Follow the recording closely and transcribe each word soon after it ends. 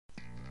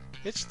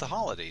It's the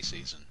holiday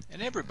season,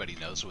 and everybody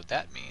knows what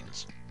that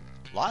means.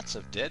 Lots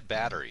of dead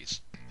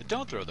batteries. But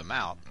don't throw them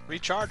out,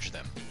 recharge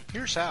them.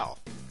 Here's how.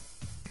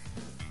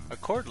 A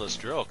cordless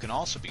drill can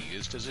also be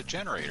used as a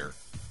generator.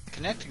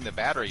 Connecting the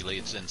battery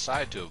leads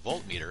inside to a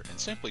voltmeter and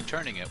simply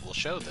turning it will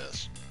show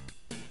this.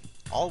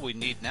 All we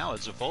need now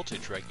is a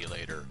voltage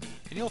regulator,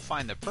 and you'll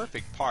find the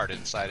perfect part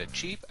inside a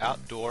cheap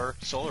outdoor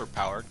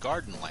solar-powered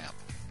garden lamp.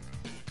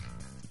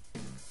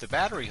 The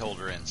battery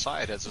holder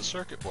inside has a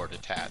circuit board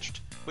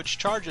attached, which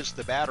charges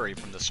the battery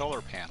from the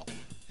solar panel,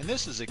 and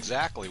this is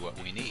exactly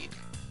what we need.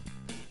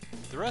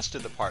 The rest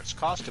of the parts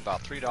cost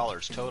about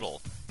 $3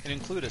 total and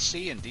include a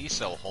C and D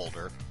cell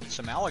holder,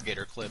 some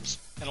alligator clips,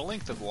 and a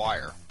length of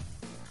wire.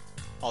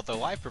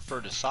 Although I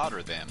prefer to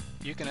solder them,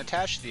 you can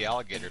attach the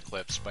alligator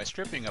clips by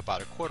stripping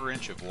about a 1/4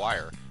 inch of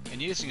wire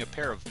and using a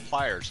pair of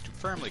pliers to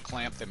firmly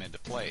clamp them into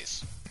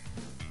place.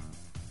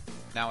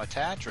 Now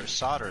attach or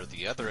solder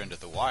the other end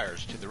of the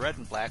wires to the red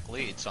and black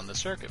leads on the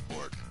circuit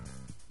board.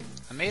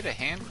 I made a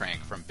hand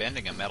crank from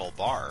bending a metal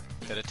bar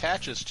that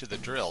attaches to the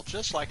drill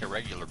just like a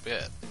regular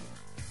bit.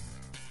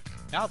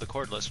 Now the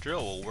cordless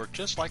drill will work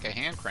just like a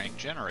hand crank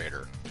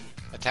generator.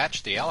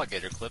 Attach the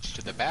alligator clips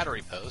to the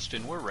battery post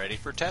and we're ready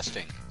for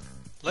testing.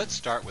 Let's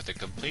start with a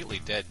completely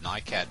dead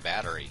NiCad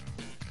battery.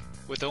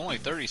 With only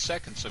 30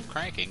 seconds of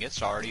cranking,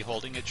 it's already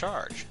holding a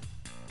charge.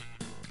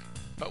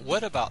 But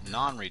what about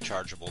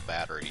non-rechargeable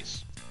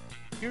batteries?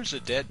 Here's a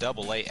dead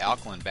AA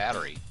alkaline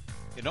battery.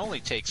 It only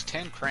takes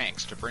 10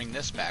 cranks to bring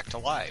this back to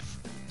life.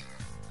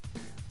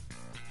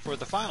 For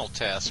the final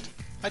test,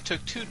 I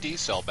took 2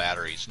 D-cell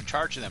batteries and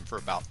charged them for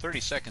about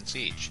 30 seconds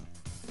each.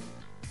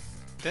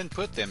 Then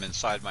put them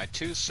inside my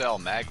 2-cell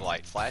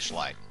Maglite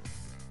flashlight.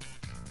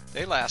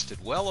 They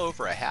lasted well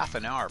over a half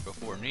an hour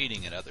before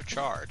needing another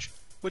charge,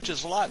 which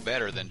is a lot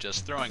better than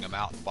just throwing them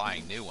out and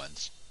buying new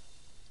ones.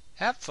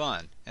 Have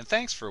fun, and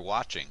thanks for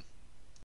watching.